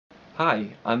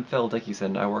Hi, I'm Phil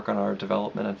Dickinson. I work on our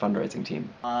development and fundraising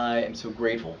team. I am so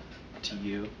grateful to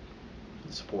you for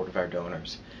the support of our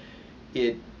donors.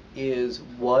 It is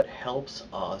what helps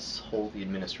us hold the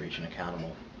administration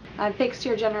accountable. Thanks to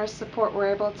your generous support,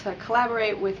 we're able to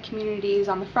collaborate with communities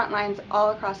on the front lines all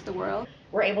across the world.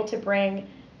 We're able to bring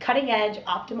cutting-edge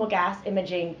optimal gas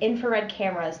imaging infrared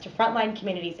cameras to frontline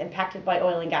communities impacted by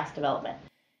oil and gas development.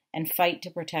 And fight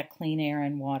to protect clean air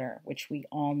and water, which we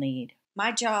all need.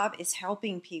 My job is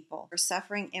helping people who are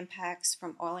suffering impacts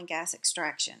from oil and gas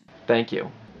extraction. Thank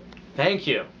you. Thank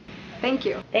you. Thank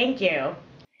you. Thank you.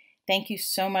 Thank you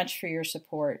so much for your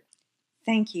support.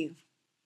 Thank you.